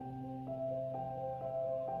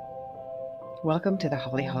Welcome to the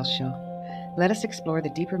Holly Hall Show. Let us explore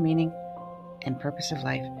the deeper meaning and purpose of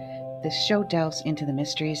life. This show delves into the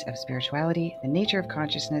mysteries of spirituality, the nature of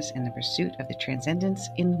consciousness, and the pursuit of the transcendence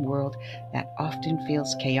in the world that often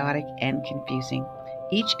feels chaotic and confusing.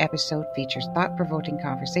 Each episode features thought-provoking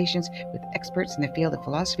conversations with experts in the field of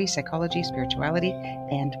philosophy, psychology, spirituality,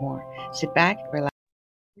 and more. Sit back, relax.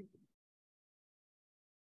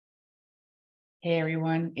 Hey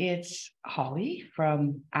everyone, it's Holly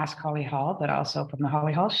from Ask Holly Hall, but also from the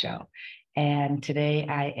Holly Hall Show. And today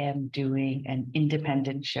I am doing an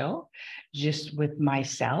independent show just with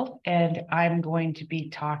myself. And I'm going to be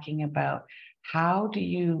talking about how do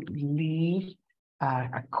you leave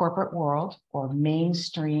a corporate world or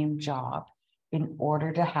mainstream job in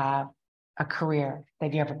order to have a career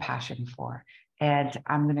that you have a passion for. And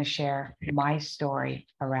I'm going to share my story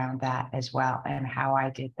around that as well and how I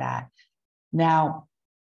did that. Now,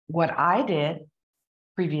 what I did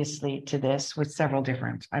previously to this was several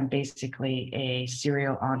different. I'm basically a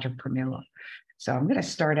serial entrepreneur. So I'm going to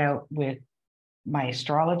start out with my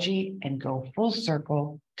astrology and go full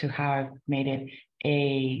circle to how I've made it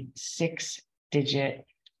a 6-digit,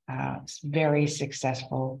 very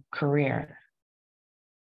successful career.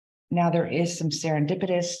 Now, there is some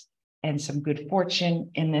serendipitous and some good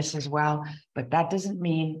fortune in this as well, but that doesn't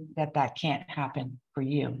mean that that can't happen for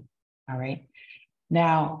you. All right.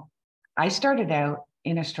 Now, I started out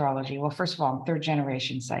in astrology. Well, first of all, I'm third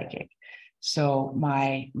generation psychic. So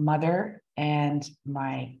my mother and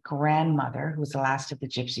my grandmother, who was the last of the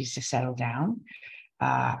gypsies to settle down.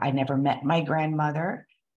 I never met my grandmother,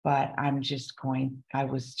 but I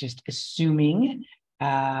was just assuming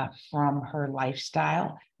from her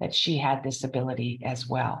lifestyle that she had this ability as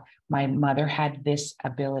well. My mother had this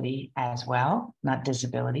ability as well, not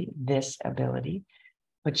disability, this ability.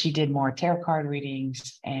 But she did more tarot card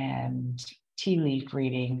readings and tea leaf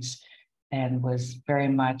readings and was very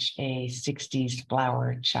much a 60s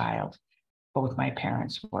flower child. Both my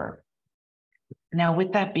parents were. Now,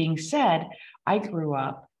 with that being said, I grew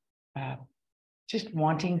up just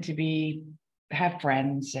wanting to have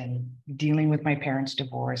friends and dealing with my parents'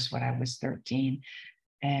 divorce when I was 13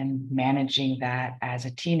 and managing that as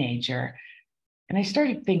a teenager. And I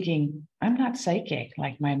started thinking, I'm not psychic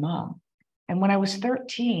like my mom. And when I was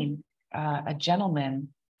 13, a gentleman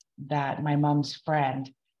that my mom's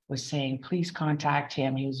friend was saying, please contact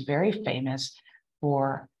him. He was very famous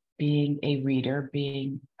for being a reader,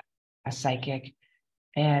 being a psychic.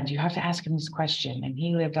 And you have to ask him this question. And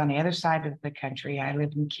he lived on the other side of the country. I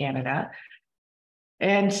lived in Canada.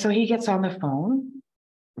 And so he gets on the phone.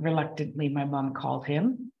 Reluctantly, my mom called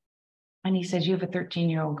him. And he says, you have a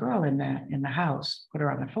 13-year-old girl in the house. Put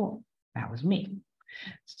her on the phone. That was me.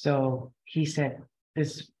 So he said,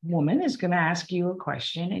 this woman is going to ask you a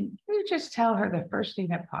question and you just tell her the first thing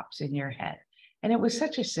that pops in your head. And it was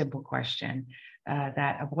such a simple question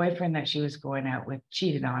that a boyfriend that she was going out with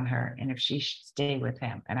cheated on her. And if she should stay with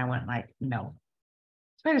him. And I went like, no.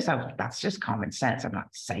 So I just thought, that's just common sense. I'm not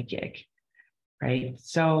psychic. Right.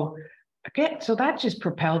 So that just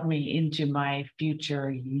propelled me into my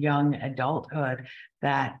future young adulthood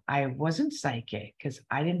that I wasn't psychic because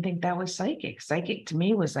I didn't think that was psychic. Psychic to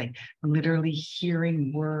me was like literally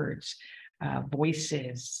hearing words,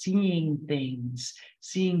 voices, seeing things,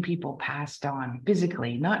 seeing people passed on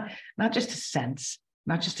physically, not just a sense,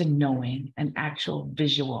 not just a knowing, an actual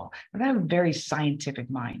visual. But I have a very scientific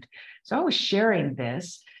mind. So I was sharing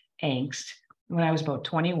this angst when I was about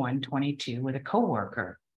 21, 22 with a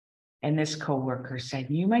coworker. And this coworker said,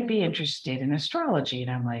 you might be interested in astrology. And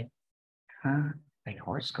I'm like, huh? Like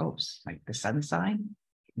horoscopes, like the sun sign?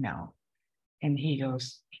 No. And he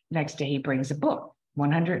goes, next day he brings a book,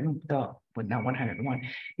 101.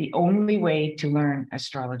 The Only Way to Learn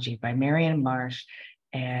Astrology by Marianne Marsh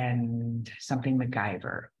and something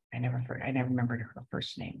MacGyver. I never remembered her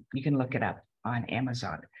first name. You can look it up on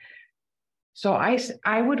Amazon. So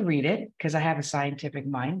I would read it because I have a scientific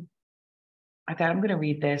mind. I thought I'm going to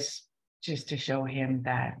read this just to show him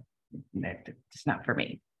that it's not for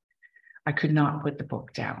me. I could not put the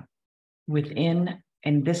book down. And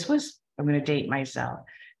this was, I'm going to date myself.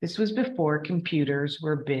 This was before computers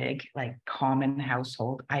were big, like common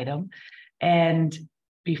household item. And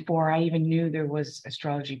before I even knew there was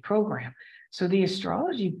astrology program. So the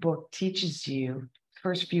astrology book teaches you,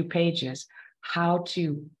 first few pages, how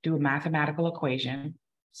to do a mathematical equation.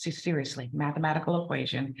 Seriously, mathematical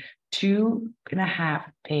equation,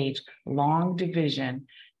 2.5-page long division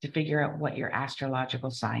to figure out what your astrological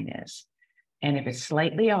sign is. And if it's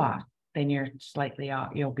slightly off, then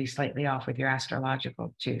you'll be slightly off with your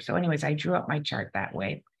astrological too. So anyways, I drew up my chart that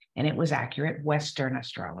way. and it was accurate, Western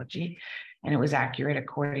astrology. And it was accurate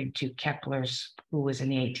according to Kepler's, who was in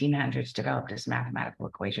the 1800s, developed this mathematical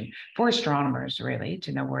equation for astronomers, really,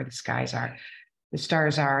 to know where the skies are, the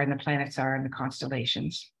stars are, and the planets are, and the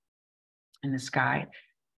constellations in the sky.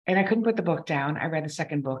 And I couldn't put the book down. I read the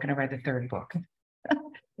second book and I read the third book.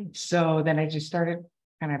 So then I just started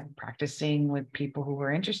kind of practicing with people who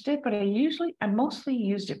were interested, but I mostly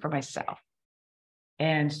used it for myself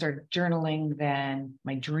and started journaling. Then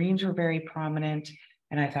my dreams were very prominent.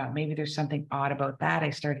 And I thought maybe there's something odd about that. I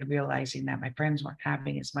started realizing that my friends weren't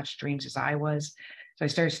having as much dreams as I was. So I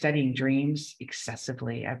started studying dreams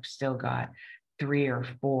excessively. I've still got 3 or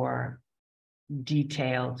 4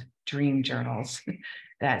 detailed dream journals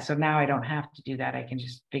so now I don't have to do that. I can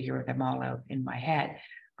just figure them all out in my head.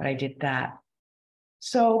 But I did that.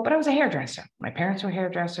 But I was a hairdresser. My parents were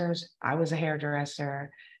hairdressers. I was a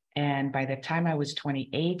hairdresser. And by the time I was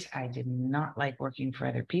 28, I did not like working for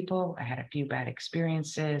other people. I had a few bad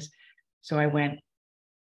experiences. So I went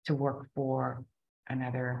to work for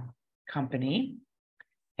another company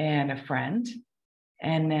and a friend.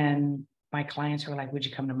 And then my clients were like, would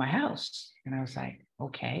you come to my house? And I was like,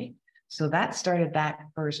 okay. So that started that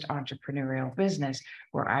first entrepreneurial business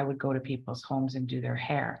where I would go to people's homes and do their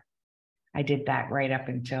hair. I did that right up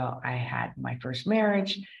until I had my first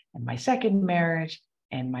marriage and my second marriage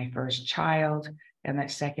and my first child and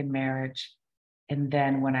that second marriage. And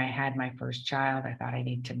then when I had my first child, I thought I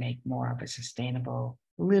need to make more of a sustainable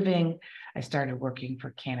living. I started working for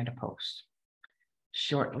Canada Post.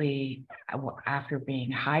 Shortly after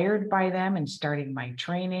being hired by them and starting my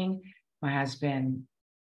training, my husband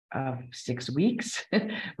of 6 weeks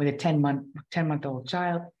with a 10-month-old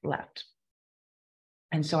child left.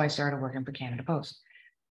 And so I started working for Canada Post.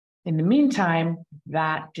 In the meantime,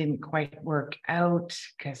 that didn't quite work out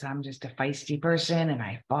because I'm just a feisty person and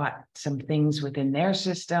I fought some things within their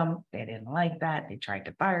system. They didn't like that. They tried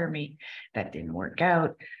to fire me. That didn't work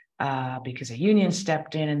out because a union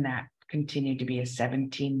stepped in, and that continued to be a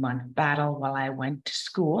 17-month battle while I went to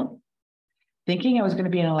school thinking I was going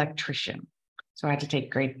to be an electrician. So I had to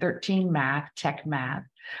take grade 13 tech math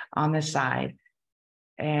on the side.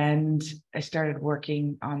 And I started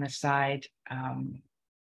working on the side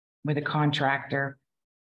with a contractor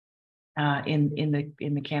in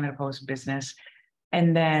the Canada Post business.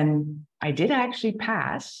 And then I did actually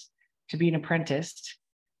pass to be an apprentice,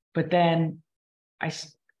 but then I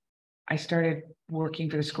started working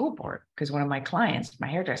for the school board because one of my clients, my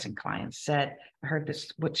hairdressing clients, said, I heard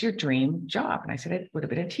this, what's your dream job? And I said, it would have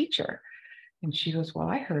been a teacher. And she goes, well,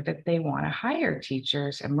 I heard that they want to hire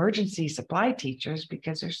teachers, emergency supply teachers,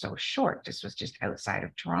 because they're so short. This was just outside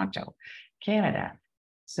of Toronto, Canada.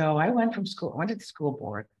 So I went to the school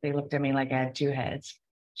board. They looked at me like I had 2 heads.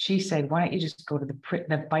 She said, why don't you just go to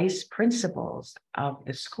the vice principals of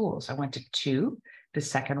the schools? I went to 2. The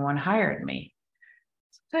second one hired me.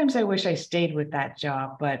 Sometimes I wish I stayed with that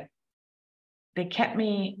job, but they kept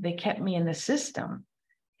me in the system.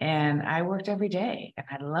 And I worked every day and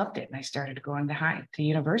I loved it. And I started going to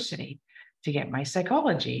university to get my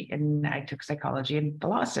psychology. And I took psychology and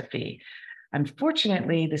philosophy.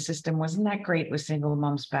 Unfortunately, the system wasn't that great with single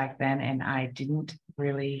moms back then. And I didn't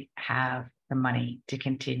really have the money to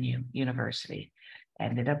continue university.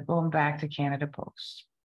 Ended up going back to Canada Post.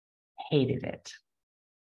 Hated it.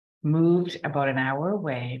 Moved about an hour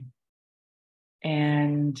away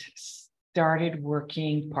and started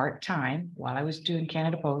working part-time while I was doing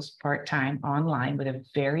Canada Post part-time online with a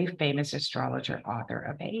very famous astrologer, author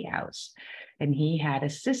of Hay House. And he had a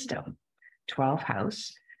system, 12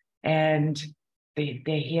 house, and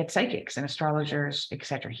he had psychics and astrologers,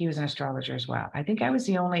 etc. He was an astrologer as well. I think I was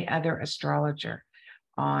the only other astrologer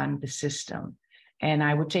on the system. And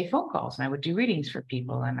I would take phone calls and I would do readings for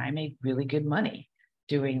people. And I made really good money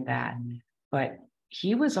doing that. But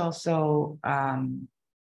he was also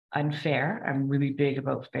unfair. I'm really big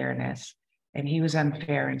about fairness. And he was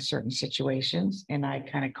unfair in certain situations. And I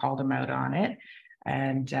kind of called him out on it.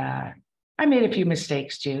 And I made a few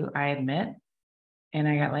mistakes too, I admit. And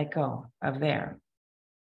I got let go of there.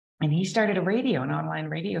 And he started an online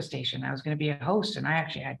radio station. I was going to be a host. And I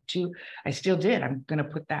actually had 2. I still did. I'm going to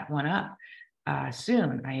put that one up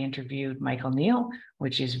soon. I interviewed Michael Neal,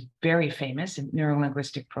 which is very famous in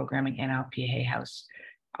neurolinguistic programming, NLP Hay House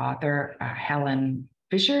author, Helen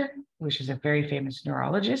Fisher, which is a very famous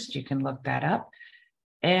neurologist. You can look that up.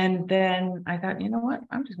 And then I thought, you know what?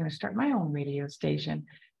 I'm just going to start my own radio station,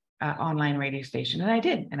 online radio station. And I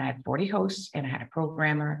did. And I had 40 hosts and I had a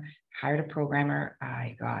programmer, hired a programmer.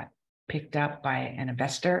 I got picked up by an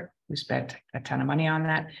investor who spent a ton of money on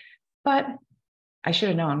that. But I should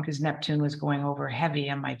have known because Neptune was going over heavy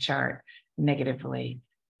on my chart negatively.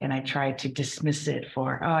 And I tried to dismiss it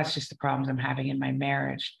for, oh, it's just the problems I'm having in my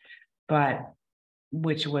marriage, but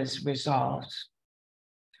which was resolved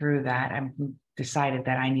through that. I decided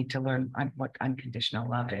that I need to learn what unconditional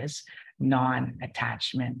love is,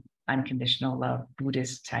 non-attachment, unconditional love,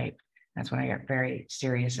 Buddhist type. That's when I got very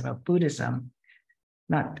serious about Buddhism.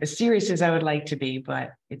 Not as serious as I would like to be,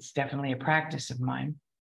 but it's definitely a practice of mine.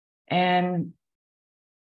 And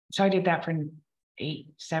so I did that for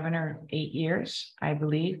 7 or 8 years, I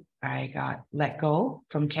believe. I got let go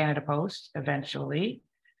from Canada Post eventually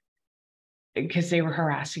because they were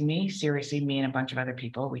harassing me, seriously, me and a bunch of other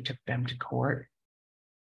people. We took them to court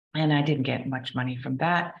and I didn't get much money from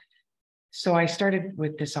that. So I started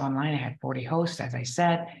with this online. I had 40 hosts, as I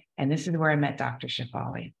said, and this is where I met Dr.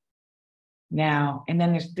 Shefali. Now, and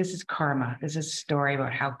then this is karma. This is a story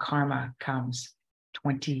about how karma comes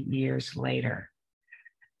 20 years later.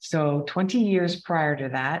 So 20 years prior to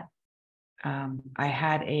that, I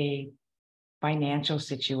had a financial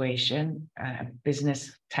situation, a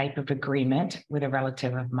business type of agreement with a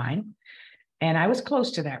relative of mine. And I was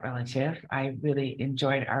close to that relative. I really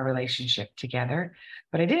enjoyed our relationship together,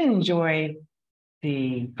 but I didn't enjoy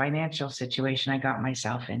the financial situation I got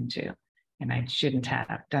myself into. And I shouldn't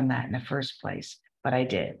have done that in the first place, but I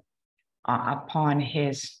did upon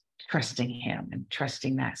his trusting him and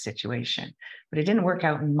trusting that situation. But it didn't work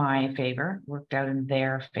out in my favor, worked out in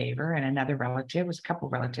their favor. And another relative, was a couple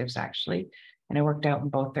of relatives actually, and it worked out in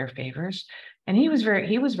both their favors. And he was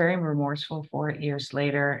very remorseful for it years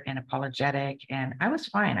later and apologetic. And I was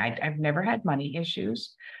fine. I've never had money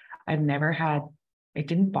issues. It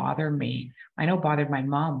didn't bother me. I know it bothered my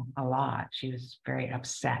mom a lot. She was very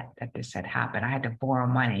upset that this had happened. I had to borrow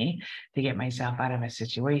money to get myself out of a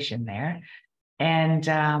situation there. And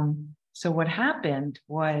so what happened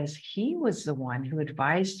was he was the one who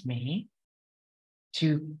advised me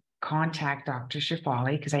to contact Dr.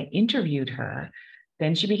 Shefali because I interviewed her.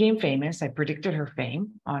 Then she became famous. I predicted her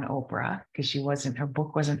fame on Oprah because her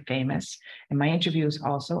book wasn't famous. And my interview was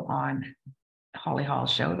also on Holly Hall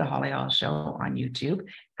Show, the Holly Hall Show on YouTube,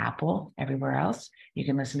 Apple, everywhere else. You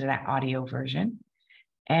can listen to that audio version.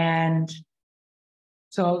 And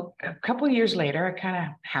so a couple of years later, I kind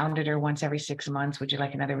of hounded her once every 6 months. Would you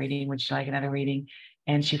like another reading? Would you like another reading?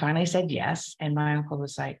 And she finally said yes. And my uncle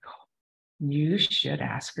was like, you should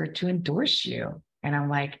ask her to endorse you. And I'm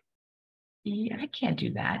like, yeah, I can't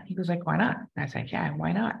do that. He was like, why not? And I was like, yeah,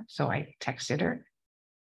 why not? So I texted her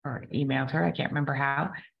or emailed her. I can't remember how.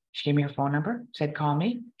 She gave me her phone number, said, call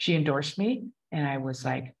me. She endorsed me. And I was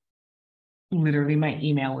like, literally my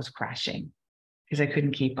email was crashing because I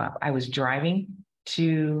couldn't keep up. I was driving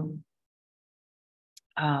to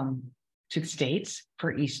the States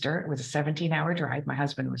for Easter. It was a 17-hour drive. My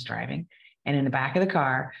husband was driving. And in the back of the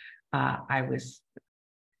car, I was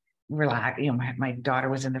relaxed. My daughter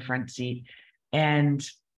was in the front seat and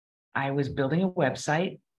I was building a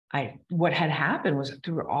website. What had happened was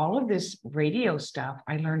through all of this radio stuff,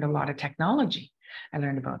 I learned a lot of technology. I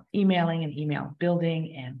learned about emailing and email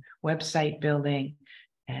building and website building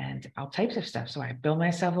and all types of stuff. So I built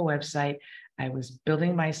myself a website. I was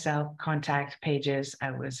building myself contact pages.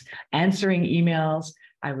 I was answering emails.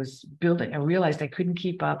 I realized I couldn't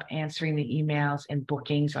keep up answering the emails and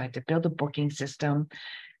booking. So I had to build a booking system.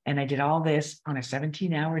 And I did all this on a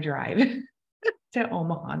 17-hour drive to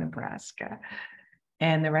Omaha, Nebraska.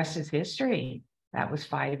 And the rest is history. That was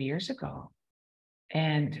 5 years ago.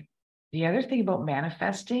 And the other thing about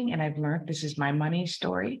manifesting, and I've learned this is my money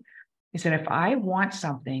story, is that if I want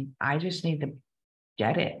something, I just need to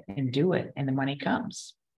get it and do it, and the money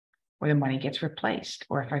comes, or the money gets replaced.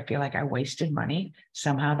 Or if I feel like I wasted money,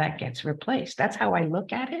 somehow that gets replaced. That's how I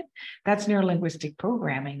look at it. That's neurolinguistic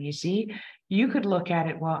programming. You see, you could look at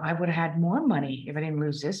it, well, I would have had more money if I didn't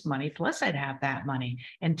lose this money, plus I'd have that money.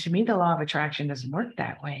 And to me, the law of attraction doesn't work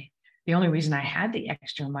that way. The only reason I had the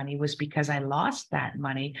extra money was because I lost that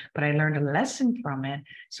money, but I learned a lesson from it.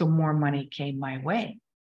 So more money came my way.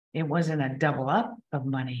 It wasn't a double up of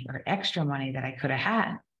money or extra money that I could have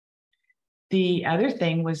had. The other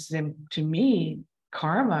thing was, to me,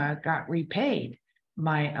 karma got repaid.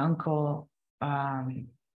 My uncle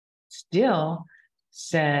still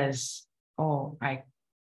says, oh, I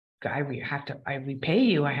repay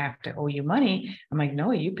you. I have to owe you money. I'm like,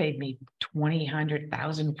 no, you paid me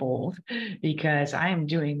 100,000 fold because I am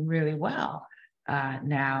doing really well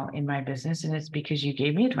now in my business. And it's because you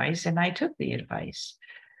gave me advice and I took the advice.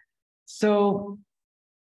 So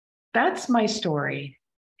that's my story.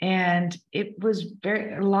 And it was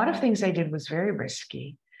a lot of things I did was very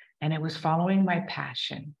risky, and it was following my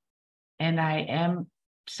passion. And I am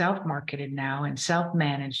self-marketed now and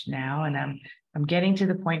self-managed now. And I'm getting to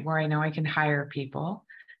the point where I know I can hire people.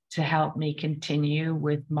 to help me continue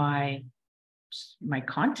with my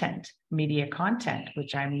content, media content,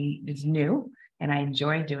 which is new and I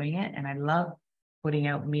enjoy doing it. And I love putting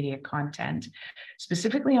out media content,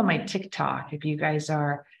 specifically on my TikTok. If you guys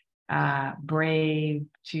are brave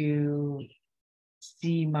to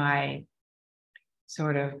see my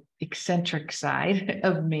sort of eccentric side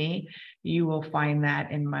of me, you will find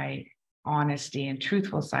that in my honesty and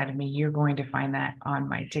truthful side of me. You're going to find that on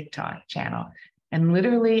my TikTok channel. And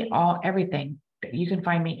literally everything. You can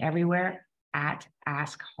find me everywhere at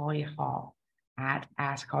Ask Holly Hall,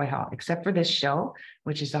 except for this show,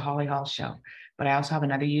 which is the Holly Hall Show. But I also have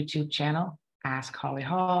another YouTube channel, Ask Holly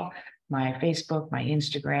Hall, my Facebook, my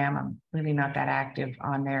Instagram. I'm really not that active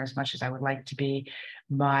on there as much as I would like to be.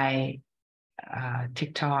 My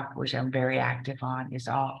TikTok, which I'm very active on, is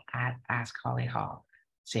all at Ask Holly Hall.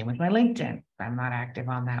 Same with my LinkedIn. I'm not active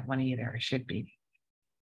on that one either. I should be.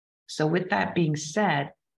 So with that being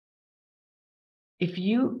said,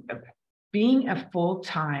 being a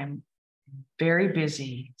full-time, very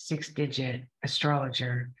busy 6-digit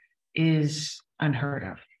astrologer is unheard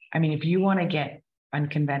of. I mean, if you want to get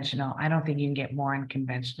unconventional, I don't think you can get more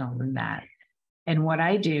unconventional than that. And what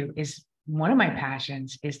I do is, one of my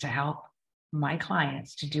passions is to help my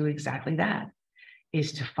clients to do exactly that,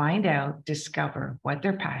 is to find out, discover what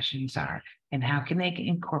their passions are and how can they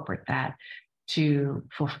incorporate that to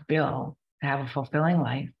have a fulfilling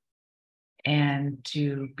life and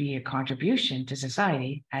to be a contribution to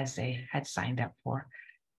society as they had signed up for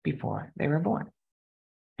before they were born.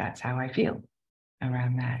 That's how I feel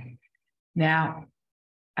around that. Now,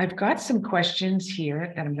 I've got some questions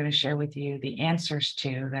here that I'm going to share with you the answers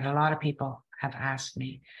to that a lot of people have asked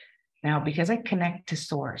me. Now, because I connect to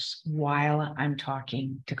source while I'm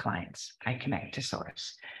talking to clients, I connect to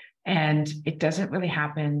source. And it doesn't really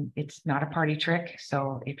happen. It's not a party trick.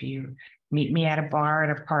 So if you meet me at a bar,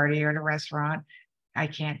 at a party, or at a restaurant, I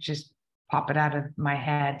can't just pop it out of my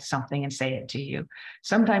head, something, and say it to you.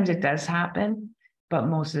 Sometimes it does happen, but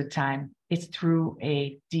most of the time it's through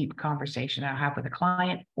a deep conversation I'll have with a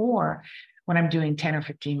client, or when I'm doing 10 or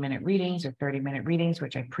 15-minute readings or 30-minute readings,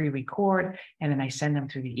 which I pre-record, and then I send them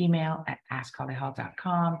through the email at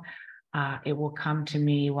askhollyhall.com. It will come to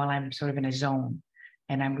me while I'm sort of in a zone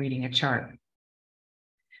and I'm reading a chart.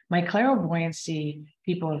 My clairvoyancy,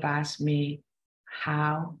 people have asked me,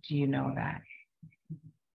 how do you know that?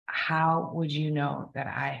 How would you know that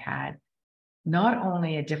I had not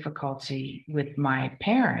only a difficulty with my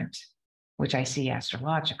parent, which I see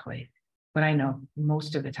astrologically, but I know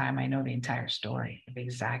most of the time I know the entire story of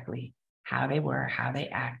exactly how they were, how they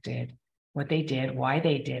acted, what they did, why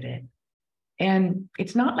they did it. And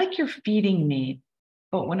it's not like you're feeding me,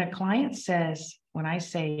 but when a client says, when I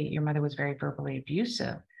say your mother was very verbally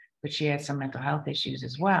abusive, but she had some mental health issues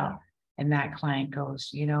as well, and that client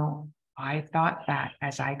goes, I thought that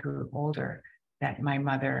as I grew older, that my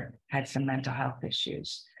mother had some mental health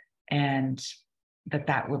issues, and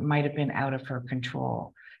that might have been out of her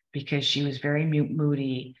control because she was very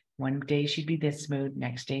moody. One day she'd be this mood,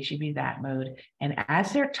 next day she'd be that mood. And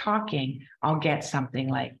as they're talking, I'll get something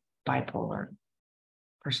like bipolar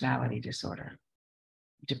personality disorder,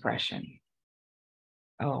 depression.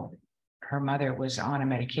 Oh, her mother was on a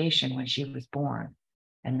medication when she was born.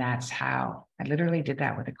 And that's how I literally did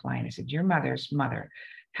that with a client. I said, your mother's mother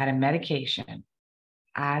had a medication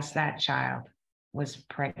as that child was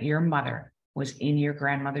pregnant. Your mother was in your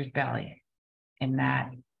grandmother's belly, and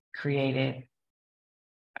that created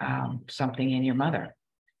something in your mother.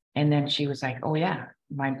 And then she was like, oh yeah,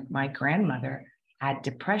 my grandmother had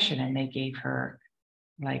depression and they gave her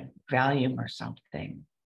like Valium or something.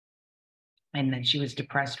 And then she was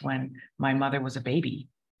depressed when my mother was a baby.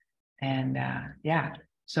 And yeah,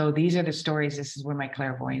 so these are the stories. This is where my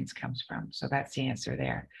clairvoyance comes from. So that's the answer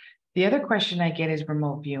there. The other question I get is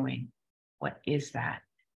remote viewing. What is that?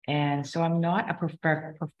 And so I'm not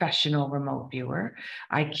a professional remote viewer.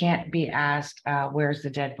 I can't be asked, where's the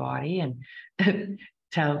dead body, and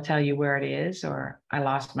tell you where it is, or I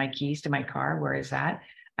lost my keys to my car. Where is that?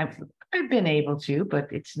 I've been able to,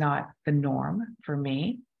 but it's not the norm for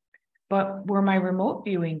me. But where my remote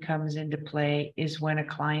viewing comes into play is when a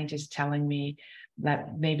client is telling me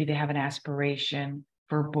that maybe they have an aspiration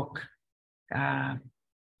for a book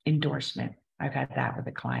endorsement. I've had that with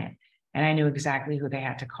a client, and I knew exactly who they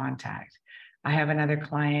had to contact. I have another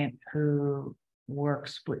client who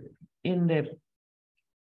works in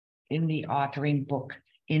the authoring book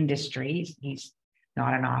industry. He's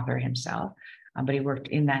not an author himself, but he worked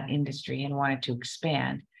in that industry and wanted to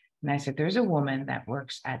expand. And I said, there's a woman that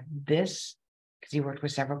works at this, because he worked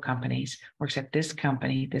with several companies, works at this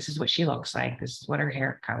company. This is what she looks like. This is what her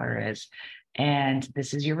hair color is. And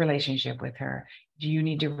this is your relationship with her. Do you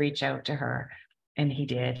need to reach out to her? And he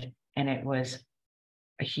did. And it was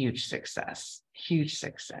a huge success, huge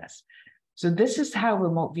success. So this is how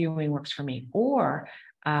remote viewing works for me. Or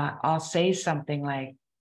I'll say something like,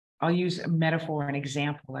 I'll use a metaphor, an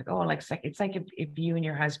example, like, oh, like it's like if you and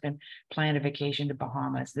your husband plan a vacation to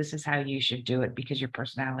Bahamas, this is how you should do it because your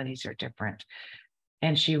personalities are different.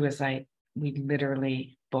 And she was like, we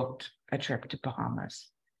literally booked a trip to Bahamas.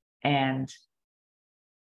 And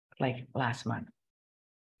like last month,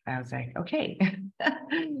 I was like, okay.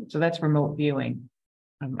 So that's remote viewing.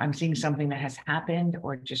 I'm seeing something that has happened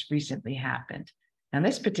or just recently happened. Now, in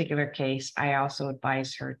this particular case, I also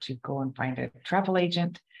advise her to go and find a travel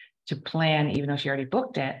agent to plan, even though she already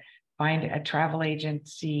booked it, find a travel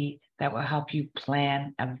agency that will help you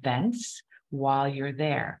plan events while you're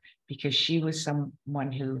there, because she was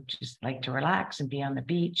someone who just liked to relax and be on the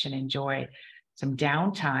beach and enjoy some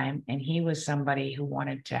downtime. And he was somebody who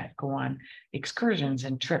wanted to go on excursions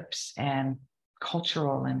and trips and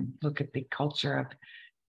cultural and look at the culture of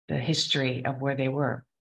the history of where they were.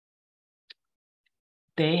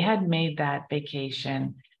 They had made that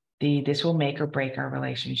vacation this will make or break our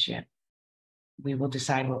relationship. We will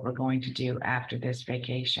decide what we're going to do after this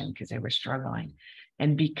vacation, because they were struggling.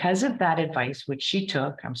 And because of that advice, which she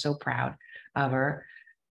took, I'm so proud of her,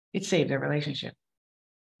 it saved their relationship.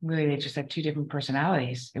 Really, they just had two different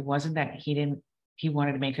personalities. It wasn't that he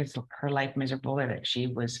wanted to make her life miserable, or that she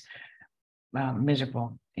was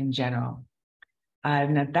miserable in general.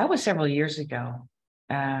 That was several years ago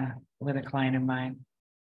with a client of mine.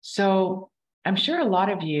 So I'm sure a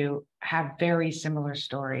lot of you have very similar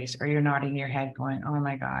stories, or you're nodding your head going, oh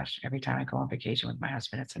my gosh, every time I go on vacation with my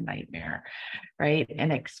husband, it's a nightmare, right?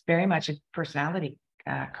 And it's very much a personality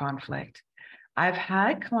conflict. I've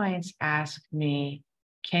had clients ask me,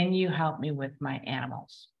 can you help me with my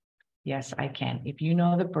animals? Yes, I can. If you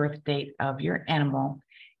know the birth date of your animal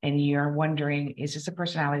and you're wondering, is this a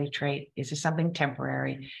personality trait? Is this something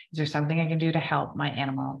temporary? Is there something I can do to help my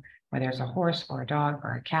animal, whether it's a horse or a dog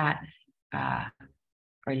or a cat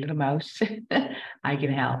or a little mouse? I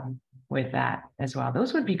can help with that as well.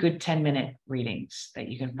 Those would be good 10-minute readings that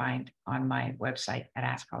you can find on my website at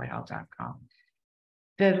askhollyhall.com.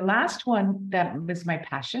 The last one that was my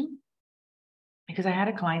passion, because I had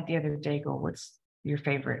a client the other day go, what's your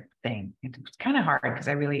favorite thing? It's kind of hard because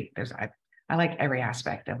I like every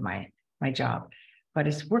aspect of my job, but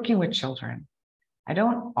it's working with children. I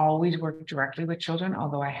don't always work directly with children,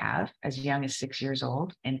 although I have as young as 6 years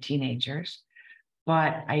old and teenagers,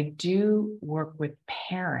 but I do work with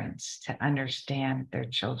parents to understand their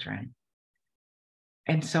children.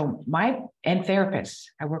 And so and therapists,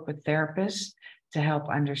 I work with therapists to help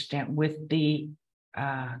understand, with the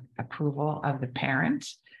approval of the parent,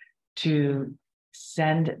 to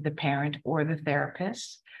send the parent or the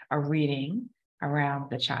therapist a reading around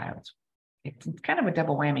the child. It's kind of a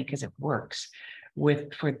double whammy because it works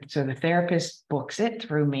so the therapist books it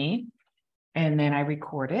through me, and then I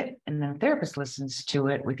record it, and then the therapist listens to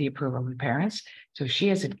it with the approval of the parents. So she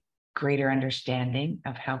has a greater understanding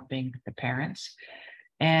of helping the parents,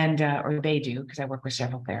 and or they do, because I work with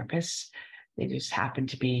several therapists. They just happen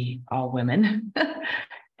to be all women.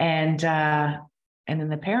 And then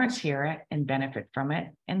the parents hear it and benefit from it,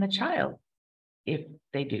 and the child, if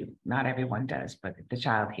they do. Not everyone does, but if the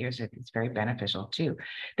child hears it, it's very beneficial too.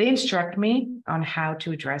 They instruct me on how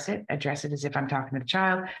to address it as if I'm talking to the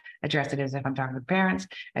child, address it as if I'm talking to the parents,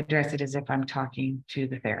 address it as if I'm talking to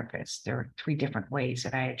the therapist. There are 3 different ways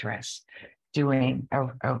that I address doing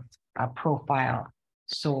a profile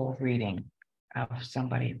soul reading of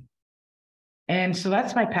somebody. And so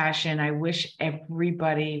that's my passion. I wish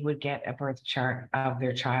everybody would get a birth chart of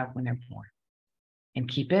their child when they're born, and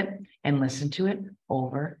keep it and listen to it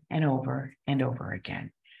over and over and over again,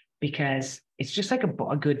 because it's just like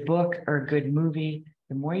a good book or a good movie.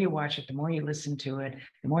 The more you watch it, the more you listen to it,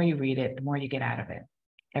 the more you read it, the more you get out of it.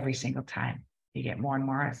 Every single time you get more and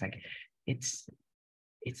more. It's like, it's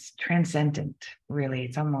transcendent, really.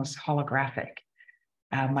 It's almost holographic,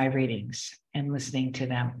 my readings and listening to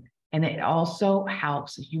them. And it also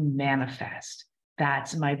helps you manifest.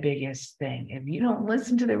 That's my biggest thing. If you don't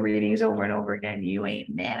listen to the readings over and over again, you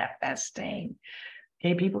ain't manifesting.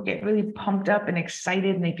 Okay, people get really pumped up and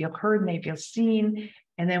excited, and they feel heard and they feel seen,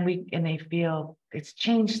 and then they feel it's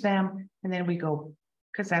changed them. And then we go,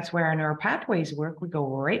 because that's where our neural pathways work, we go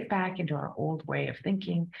right back into our old way of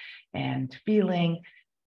thinking and feeling.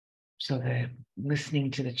 So the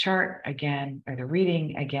listening to the chart again, or the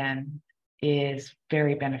reading again, is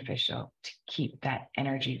very beneficial to keep that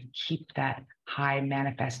energy, keep that high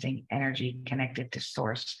manifesting energy connected to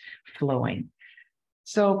source flowing.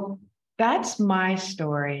 So that's my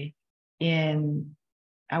story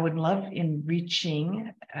I would love in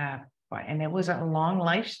reaching, and it was a long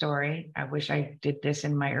life story. I wish I did this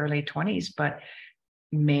in my early 20s, but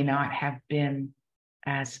may not have been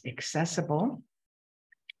as accessible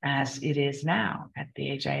as it is now at the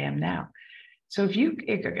age I am now. So if you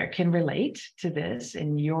can relate to this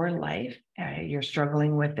in your life, you're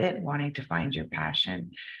struggling with it, wanting to find your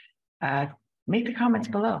passion, make the comments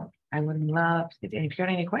below. I would love, and if you've got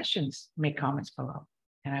any questions, make comments below,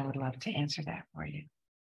 and I would love to answer that for you.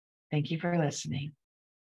 Thank you for listening.